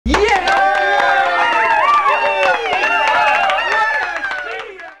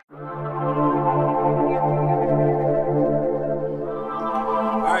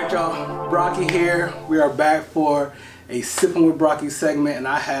for a Sippin with Brocky segment, and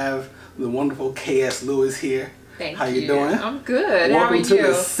I have the wonderful KS Lewis here. Thank you. How you doing? I'm good. Welcome How are you? to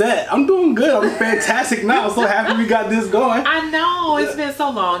the set. I'm doing good. I'm fantastic now. I'm so happy we got this going. I know. It's been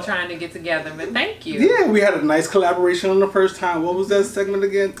so long trying to get together, but thank you. Yeah, we had a nice collaboration on the first time. What was that segment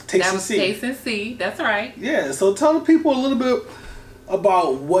again? Taste and See. Taste and See. That's right. Yeah, so tell the people a little bit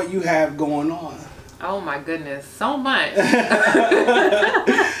about what you have going on. Oh my goodness, so much.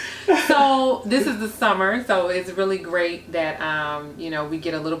 So this is the summer, so it's really great that you know, we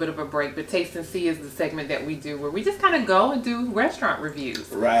get a little bit of a break. But Taste and See is the segment that we do where we just kind of go and do restaurant reviews.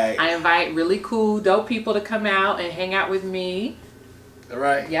 Right. I invite really cool, dope people to come out and hang out with me.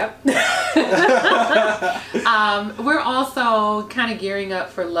 Right. Yep. We're also kind of gearing up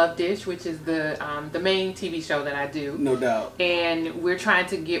for Love Dish, which is the main TV show that I do. No doubt. And we're trying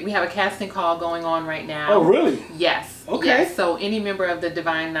to we have a casting call going on right now. Oh, really? Yes. Okay. Yes. So any member of the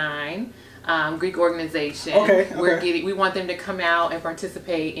Divine Nine, Greek organization, we want them to come out and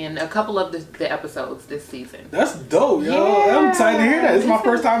participate in a couple of the episodes this season. That's dope, yo. Yeah. I'm excited to hear that. It's my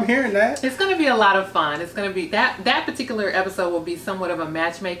first time hearing that. It's going to be a lot of fun. It's going to be that particular episode will be somewhat of a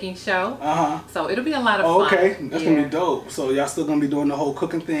matchmaking show. So it'll be a lot of fun. Okay, that's gonna be dope. So y'all still gonna be doing the whole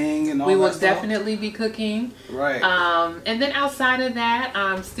cooking thing and all that stuff? We will definitely be cooking. Right. And then outside of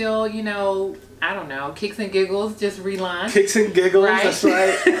that, still, you know, I don't know, Kicks and Giggles, just relaunch. Kicks and Giggles, right? That's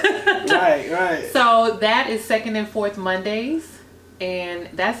right. Right. So that is second and fourth Mondays. And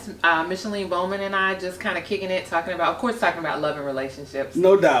that's Micheline Bowman and I just kind of kicking it, talking about love and relationships.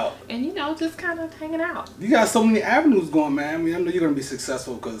 No doubt. And, you know, just kind of hanging out. You got so many avenues going, man. I mean, I know you're going to be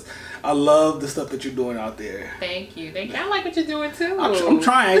successful because I love the stuff that you're doing out there. Thank you. Thank you. I like what you're doing, too. I'm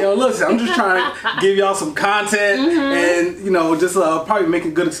trying. Yo, listen, I'm just trying to give y'all some content and, you know, just probably make a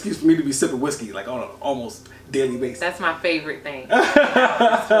good excuse for me to be sipping whiskey, like on an almost daily basis. That's my favorite thing. This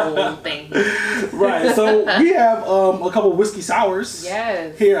whole thing. Right. So we have a couple whiskey sours.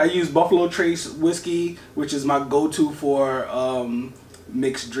 Yes. Here I use Buffalo Trace whiskey, which is my go-to for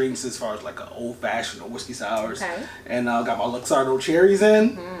mixed drinks as far as like an old-fashioned or whiskey sours. Okay. And I got my Luxardo cherries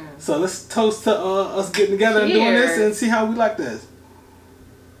in. So let's toast to us getting together and doing this and see how we like this.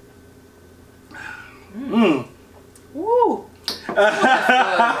 Woo.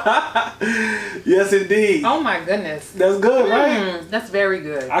 Yes, indeed. Oh my goodness. That's good, right? That's very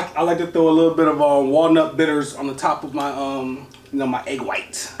good. I like to throw a little bit of walnut bitters on the top of my you know, my egg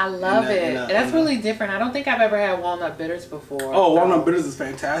white. I love it. And that's really different. I don't think I've ever had walnut bitters before. Oh, walnut bitters is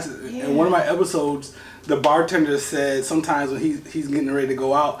fantastic. Yeah. In one of my ebosodes, the bartender said sometimes when he's getting ready to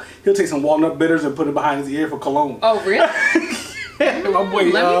go out, he'll take some walnut bitters and put it behind his ear for cologne. Oh, really? My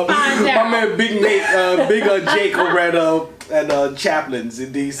boy, my man Big Nate, Big Jake over at Chaplin's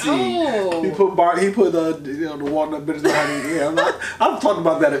in DC. Oh. He put you know, the walnut bitters behind his ear. I've talked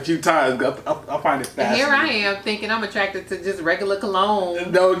about that a few times. I find it fascinating. Here I am thinking I'm attracted to just regular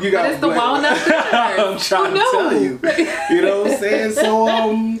cologne. No, you got. But it's the walnut bitters. I'm trying to tell you. You know what I'm saying? So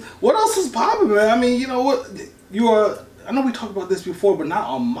what else is popping, man? I mean, you know what? You are. I know we talked about this before, but not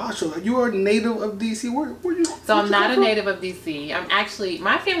on my show. You are a native of DC. Where you? So I'm not a native of DC. I'm actually,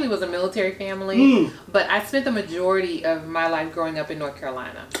 my family was a military family, but I spent the majority of my life growing up in North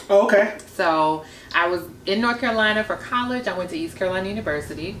Carolina. Oh, okay. So I was in North Carolina for college. I went to East Carolina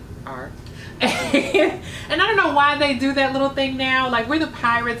University, and I don't know why they do that little thing now. Like, we're the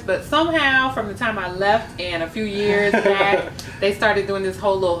Pirates, but somehow from the time I left and a few years back, they started doing this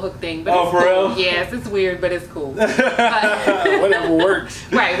whole little hook thing. But for real? Yes, it's weird, but it's cool. Whatever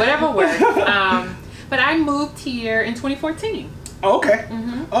works. Right, whatever works. But I moved here in 2014. Oh, okay.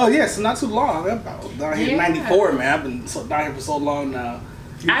 Oh, yeah, so not too long. I'm down here in 94, man. I've been down here for so long now.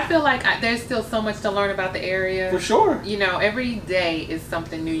 I feel like there's still so much to learn about the area. For sure. You know, every day is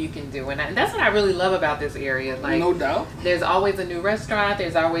something new you can do. And that's what I really love about this area. Like, no doubt. There's always a new restaurant.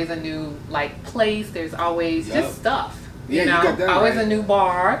 There's always a new, like, place. There's always just stuff. Yeah, you know, you got that always right. A new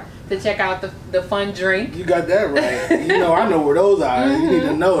bar to check out the fun drink. You got that right. You know, I know where those are. You need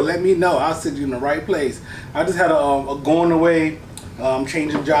to know. Let me know. I'll send you in the right place. I just had a going away,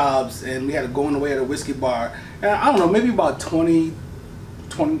 changing jobs, and we had a going away at a whiskey bar. And I don't know, maybe about 20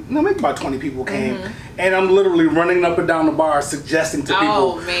 people came, and I'm literally running up and down the bar suggesting to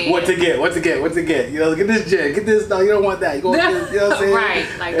people what to get. You know, get this gin, get this. No, you don't want that. You, want this, you know what I'm saying? Right.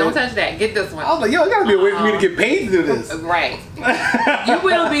 Like, don't touch that. Get this one. I was like, yo, it gotta be a way for me to get paid to do this. Right. You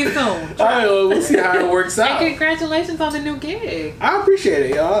will be soon. All right, well, we'll see how it works out. And congratulations on the new gig. I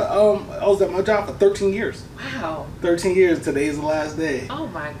appreciate it, y'all. I was at my job for 13 years. Wow. 13 years. Today is the last day. Oh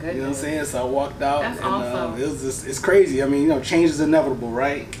my goodness. You know what I'm saying? So I walked out. That's and, awesome. It was just, it's crazy. I mean, you know, change is inevitable,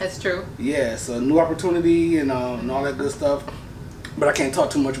 right? That's true. Yeah. So new opportunity and all that good stuff. But I can't talk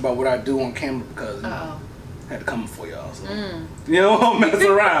too much about what I do on camera because had to come for y'all. So, you know, don't mess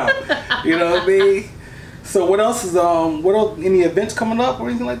around. You know what I mean? So what else is any events coming up or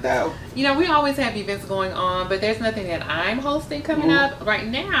anything like that? You know, we always have events going on, but there's nothing that I'm hosting coming up right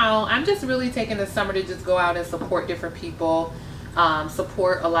now. I'm just really taking the summer to just go out and support different people,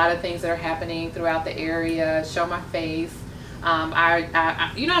 support a lot of things that are happening throughout the area, show my face.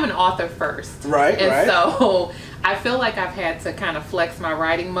 I you know, I'm an author first, right? And so I feel like I've had to kind of flex my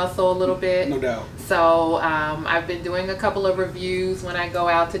writing muscle a little bit. No doubt. So I've been doing a couple of reviews when I go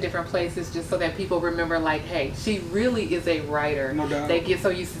out to different places, just so that people remember, like, hey, she really is a writer. No doubt. They get so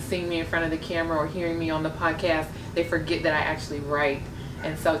used to seeing me in front of the camera or hearing me on the podcast, they forget that I actually write.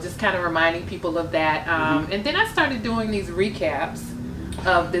 And so just kind of reminding people of that. And then I started doing these recaps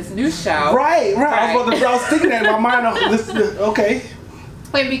of this new show. Right. I was thinking that in my mind. Okay.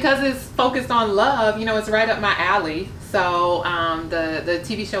 And because it's focused on love, you know, it's right up my alley. So the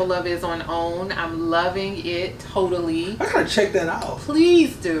TV show Love Is on OWN. I'm loving it totally. I gotta check that out.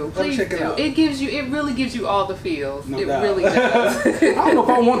 Please do. Please check do. it out. It really gives you all the feels. No it doubt. really does. I don't know if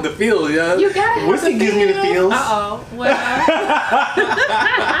I want the feels, yeah. You gotta have Whiskey gives me the feels. Well.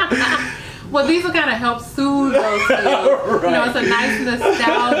 Well, these will kind of help soothe those feels. Right. You know, it's a nice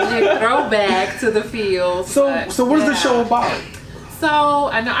nostalgic throwback to the feels. So what is the show about? So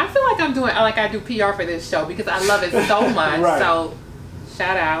I feel like I do PR for this show because I love it so much. Right. So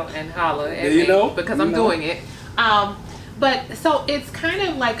shout out and holla at you me know, because I'm doing it. But so it's kind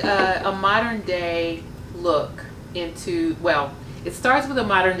of like a modern day look into, well, it starts with a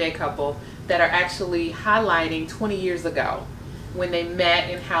modern day couple that are actually highlighting 20 years ago when they met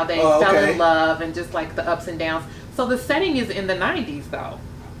and how they fell in love and just like the ups and downs. So the setting is in the 90s though.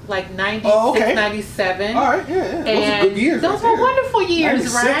 Like 96, 97. All right, yeah. Those were good years. Those were wonderful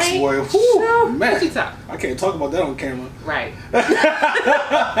years, 96, right? Boy. Whew, man. What you talk? I can't talk about that on camera. Right.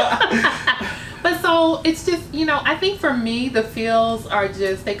 But so it's just, you know, I think for me the feels are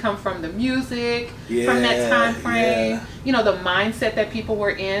just, they come from the music, from that time frame, you know, the mindset that people were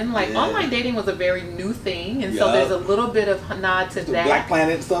in. Like online dating was a very new thing, and so there's a little bit of nod to that. Black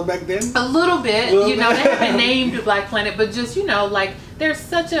Planet and stuff back then? A little bit, you know, they haven't named Black Planet, but just, you know, like there's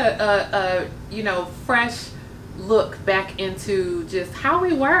such a you know, fresh look back into just how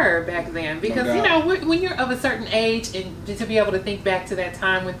we were back then, because you know, when you're of a certain age and to be able to think back to that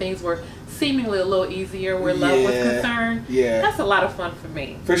time when things were seemingly a little easier where love was concerned, that's a lot of fun for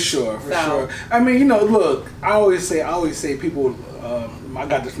me. For sure. I mean, you know, look, I always say people, I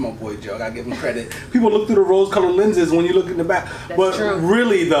got this from my boy Joe, I gotta give him credit. People look through the rose-colored lenses when you look in the back. But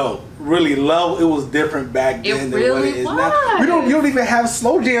really though, love, it was different back then than what it is now. You don't even have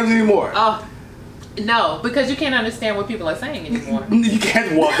slow jams anymore. Oh. No, because you can't understand what people are saying anymore. You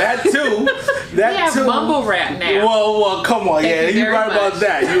can't. Well, that too. That too. Mumble rap now. Well, come on. You're right about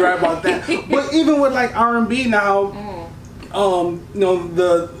that. But even with like R&B now, you know,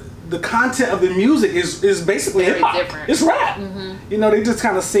 the content of the music is basically hip hop. Different. It's rap. You know, they just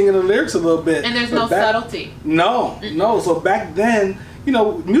kind of singing the lyrics a little bit. And there's no subtlety. No. So back then, you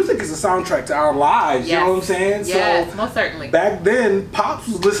know, music is a soundtrack to our lives. You know what I'm saying? Yes, so most certainly. Back then, Pops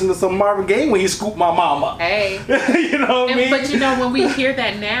was listening to some Marvin Gaye when he scooped my mama. Hey. You know what I mean? But you know, when we hear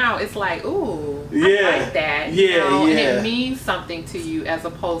that now, it's like, ooh, I like that. You know? And it means something to you as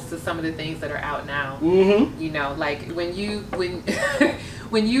opposed to some of the things that are out now. You know, like when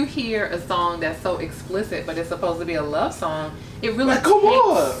when you hear a song that's so explicit, but it's supposed to be a love song, it really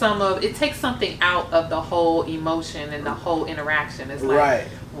takes something out of the whole emotion and the whole interaction. It's like,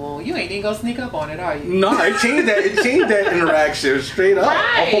 well, you ain't even gonna sneak up on it, are you? No, it changed that interaction straight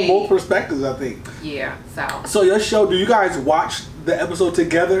up from both perspectives, I think. Yeah. So your show, do you guys watch the episode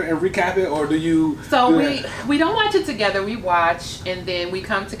together and recap it, or do you? So we don't watch it together. We watch and then we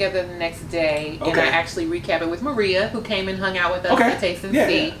come together the next day, and I actually recap it with Maria, who came and hung out with us at Taste and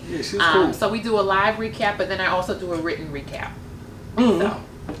See. Yeah, she was cool. So we do a live recap, but then I also do a written recap. So.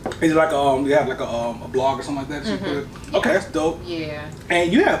 Is it like you have like a blog or something like that? Okay, that's dope. Yeah.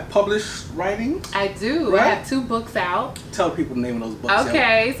 And you have published writing? I do. Right? I have 2 books out. Tell people the name of those books.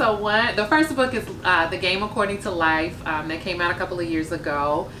 Okay, so the first book is The Game According to Life. That came out a couple of years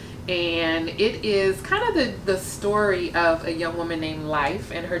ago. And it is kind of the story of a young woman named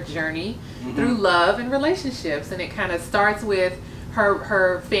Life and her journey through love and relationships. And it kind of starts with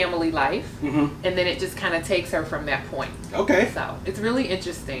her family life, and then it just kind of takes her from that point. Okay. So it's really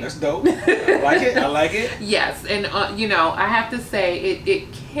interesting. That's dope. I like it. Yes, and you know, I have to say it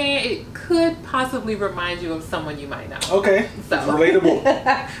it could possibly remind you of someone you might know. Okay. So relatable.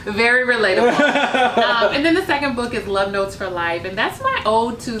 Very relatable. And then the second book is Love Notes for Life, and that's my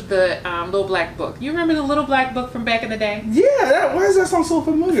ode to the Little Black Book. You remember the Little Black Book from back in the day? Yeah. Why does that sound so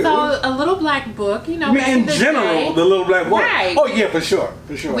familiar? So a Little Black Book, you know, I mean, in general, the Little Black Book. Right. Oh yeah, for sure.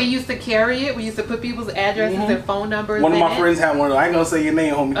 We used to carry it. We used to put people's addresses and phone numbers. One of my friends had one of those. I ain't gonna say your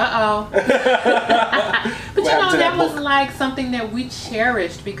name, homie. But you know, that was like something that we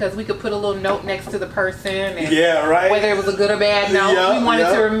cherished because we could put a little note next to the person. And yeah, right. Whether it was a good or bad note, we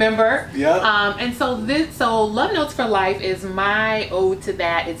wanted to remember. Yeah. And so Love Notes for Life is my ode to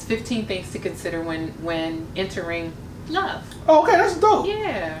that. It's 15 things to consider when entering love. Oh, okay, that's dope.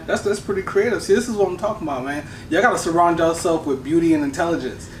 Yeah. That's pretty creative. See, this is what I'm talking about, man. Y'all gotta surround yourself with beauty and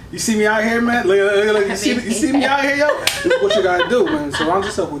intelligence. You see me out here, man? Look, you see me out here, yo? This is what you gotta do, man. Surround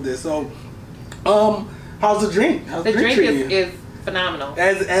yourself with this. So, how's the drink? The drink is phenomenal.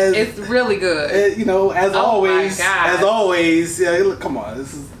 As it's really good. You know, as always. Yeah, look, come on,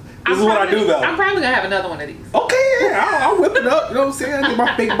 this is what I do, though. I'm probably gonna have another one of these. Okay, yeah, I'll whip it up. You know what I'm saying? I get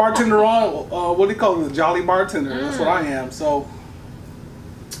my fake bartender on. What do you call it? The Jolly Bartender. That's what I am. So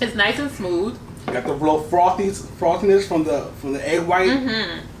it's nice and smooth. Got the little frothiness from the egg white.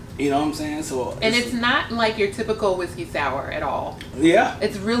 You know what I'm saying? So it's not like your typical whiskey sour at all. Yeah.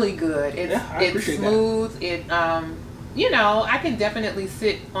 It's really good. It's smooth. That. You know, I can definitely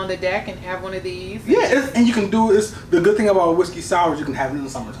sit on the deck and have one of these. Yeah, and you can do this. The good thing about whiskey sours, you can have it in the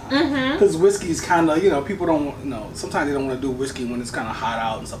summertime. Because whiskey is kind of, you know, people don't, you know, sometimes they don't want to do whiskey when it's kind of hot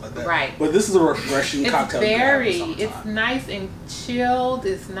out and stuff like that. Right. But this is a refreshing cocktail. It's nice and chilled.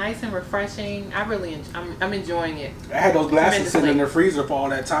 It's nice and refreshing. I'm enjoying it. I had those glasses sitting in the freezer for all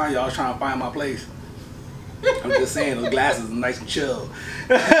that time. Y'all was trying to find my place. I'm just saying, those glasses are nice and chill.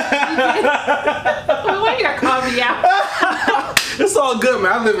 Why you gotta call me out? It's all good,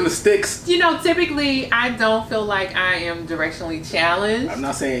 man. I live in the sticks. You know, typically I don't feel like I am directionally challenged. I'm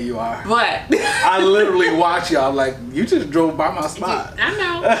not saying you are. But I literally watch y'all like, you just drove by my spot. I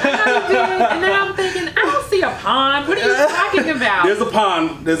know you did. And then I'm thinking, I don't see a pond. What are you talking about? There's a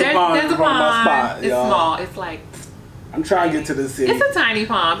pond. There's a pond. My spot, it's y'all. small. It's like, I'm trying to get to the city. it's a tiny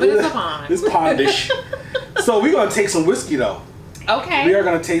pond, but it's a pond. It's pondish. So we're going to take some whiskey, though. Okay. We are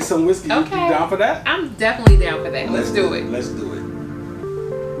going to taste some whiskey. Okay. You down for that? I'm definitely down for that. Let's do it. Let's do it. I'm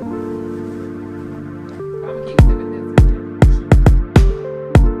going to keep sipping this.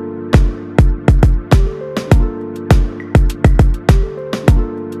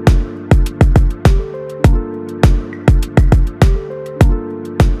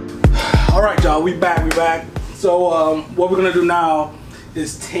 All right, y'all. We back. So what we're going to do now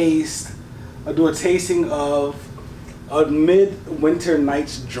is do a tasting of a Midwinter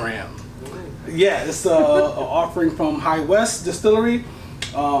Nights Dram. Yeah, it's an offering from High West Distillery.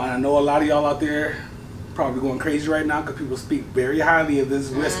 And I know a lot of y'all out there probably going crazy right now because people speak very highly of this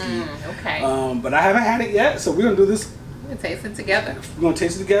whiskey. Okay. But I haven't had it yet, so we're going to do this. We're going to taste it together. We're going to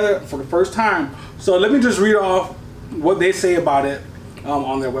taste it together for the first time. So let me just read off what they say about it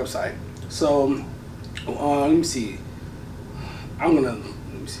on their website. So let me see. Let me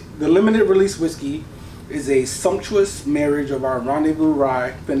see. The limited release whiskey is a sumptuous marriage of our rendezvous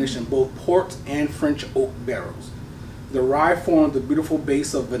rye finished in both port and French oak barrels. The rye forms the beautiful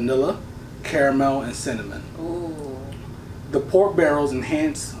base of vanilla, caramel, and cinnamon. Ooh. The port barrels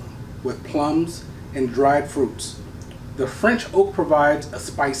enhanced with plums and dried fruits. The French oak provides a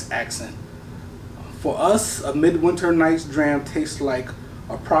spice accent. For us, a Midwinter Nights Dram tastes like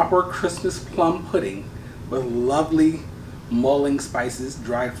a proper Christmas plum pudding with lovely mulling spices,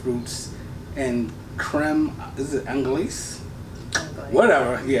 dried fruits, and creme, is it anglaise?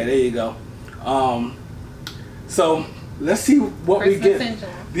 Whatever. Yeah, there you go. So let's see what Christmas we get. in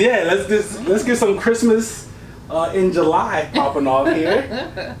July. Yeah, let's get some Christmas in July popping off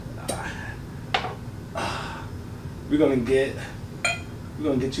here. We're gonna get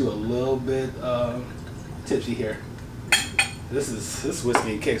you a little bit tipsy here. This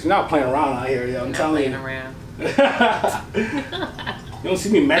whiskey and kicks. We're not playing around out here, yo. I'm telling you. Around. You don't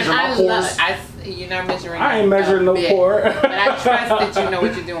see me measuring my pores. You're not measuring. I ain't measuring no pour. But I trust that you know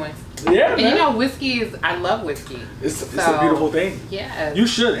what you're doing. Yeah, and you know, whiskey is. I love whiskey. It's a beautiful thing. Yeah. You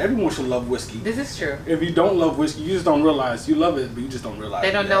should. Everyone should love whiskey. This is true. If you don't love whiskey, you just don't realize you love it, but you just don't realize.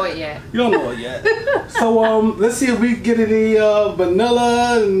 They don't know it yet. You don't know it yet. So let's see if we get any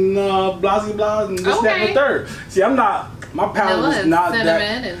vanilla and blah blah and this that and the third. See, I'm not. My palate is not that.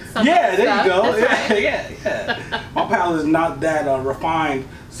 And yeah, there stuff. you go. That's right. Yeah. My palate is not that refined.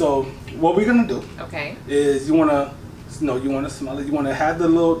 So what we're gonna do? Okay. Is you wanna you want to smell it. You want to have the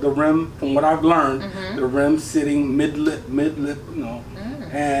rim. From what I've learned, the rim sitting mid lip,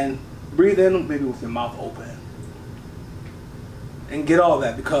 and breathe in maybe with your mouth open, and get all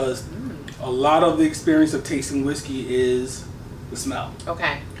that, because a lot of the experience of tasting whiskey is the smell.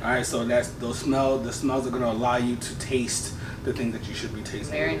 Okay. All right, so that's the smells are going to allow you to taste the thing that you should be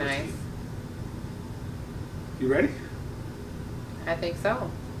tasting. Very nice. You ready? I think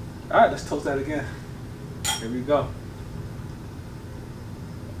so. All right, let's toast that again. Here we go.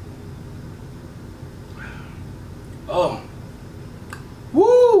 Oh.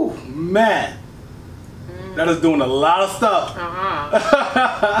 Woo, man. That is doing a lot of stuff.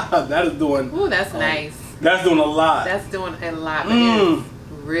 That is doing. Ooh, that's nice. That's doing a lot. That's doing a lot. But it's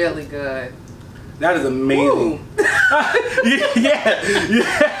really good. That is amazing.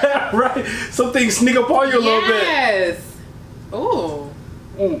 yeah, right. Some things sneak up on you a little bit. Yes. Ooh.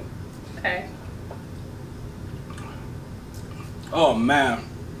 Okay. Oh man.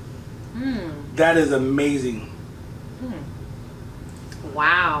 That is amazing.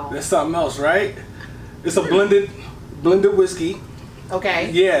 Wow. That's something else, right? It's a blended whiskey. Okay.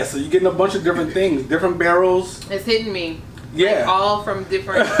 Yeah, so you're getting a bunch of different things, different barrels. It's hitting me. Yeah. Like all from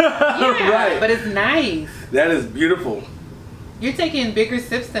different. Yeah, right. But it's nice. That is beautiful. You're taking bigger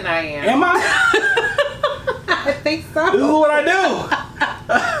sips than I am. Am I? I think so. This is what I do.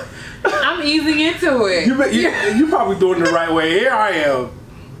 I'm easing into it. You probably doing it the right way. Here I am.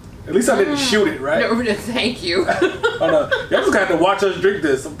 At least I didn't shoot it, right? No, thank you. Oh, no. Y'all just got to watch us drink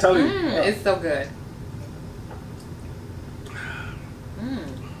this. I'm telling you. It's so good.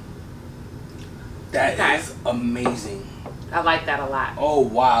 That is amazing. I like that a lot. Oh,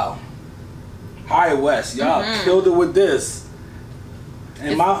 wow. High West. Y'all killed it with this.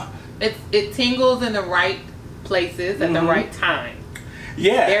 And it tingles in the right places at the right time.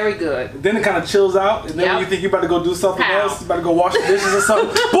 Yeah. Very good. Then it kind of chills out, and then when you think you're about to go do something else, you about to go wash the dishes or something.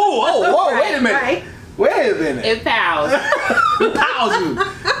 Boom! Oh, whoa! Wait a minute! Right. Wait a minute! It pows. It pows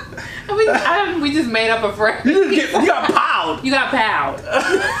you. We just made up a phrase. You got powed. You got powed.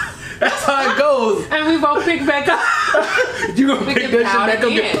 That's how it goes. And we both pick back up. You gonna pick that shit back up,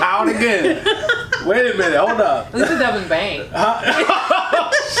 get powed again. Wait a minute, hold up. At least it doesn't bang.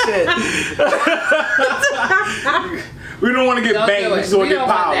 Shit. We don't want to get banged. We just want to get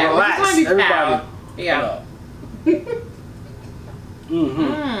powed. Relax, everybody. Yeah.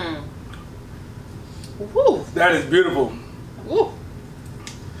 Woo. That is beautiful. Woo.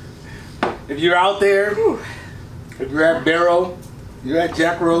 If you're out there, if you're at Barrow, you're at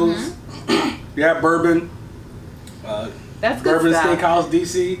Jack Rose, you're at Bourbon, that's good Bourbon stuff. Steakhouse,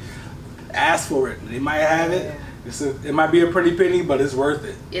 DC, ask for it. They might have it. It might be a pretty penny, but it's worth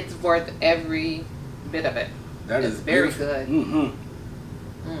it. It's worth every bit of it. That is very beautiful. good.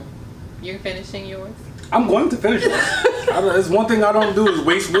 You're finishing yours? I'm going to finish it. There's one thing I don't do is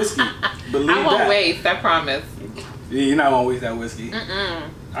waste whiskey. Believe I won't that. waste, I promise. Yeah, you're not going to waste that whiskey.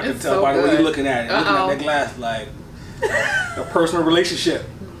 I can tell by the way you're looking at it. Looking at that glass like a personal relationship.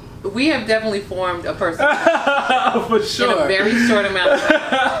 We have definitely formed a personal for sure. in a very short amount of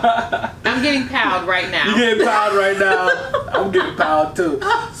time. I'm getting powed right now. You're getting powed right now. I'm getting powed too.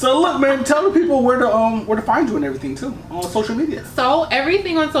 So look, man, tell the people where to find you and everything too on social media. So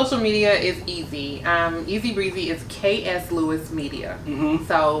everything on social media is easy. Easy breezy is KS Lewis Media.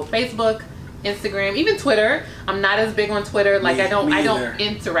 So Facebook, Instagram, even Twitter. I'm not as big on Twitter. Like I don't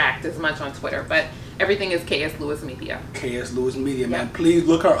interact as much on Twitter, but everything is KS Lewis Media. KS Lewis Media, man. Please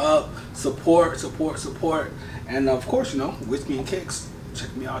look her up. Support. And of course, Whiskey and Kicks.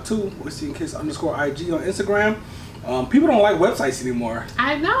 Check me out too. Whiskey and Kicks _ IG on Instagram. People don't like websites anymore.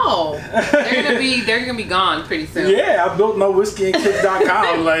 I know. They're gonna be gone pretty soon. Yeah, I built my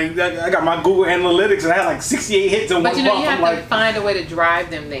whiskeyandkicks.com. Like I got my Google Analytics and I had like 68 hits in one month. But you have to find a way to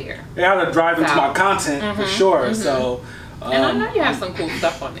drive them there. Yeah, I have to drive them to my content for sure. So and I know you have some cool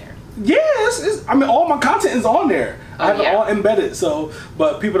stuff on there. Yes, I mean all my content is on there. I have it all embedded. So,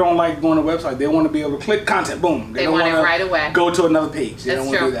 but people don't like going to the website. They want to be able to click content, boom. They don't want it right away. Go to another page. They don't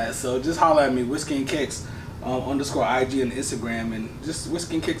want to do that. So just holler at me, Whiskey and Kicks, _ IG and Instagram, and just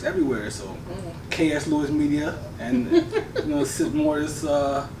Whiskey and Kicks everywhere. So KS Lewis Media, and sit more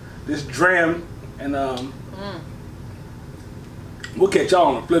this dram, and we'll catch y'all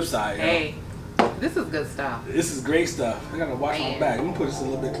on the flip side. Hey. This is good stuff. This is great stuff. I gotta watch my back. Let me put this a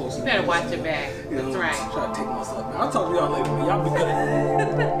little bit closer. You better watch your back. That's right. I'm trying to take myself. I'll talk to y'all later. Y'all be good.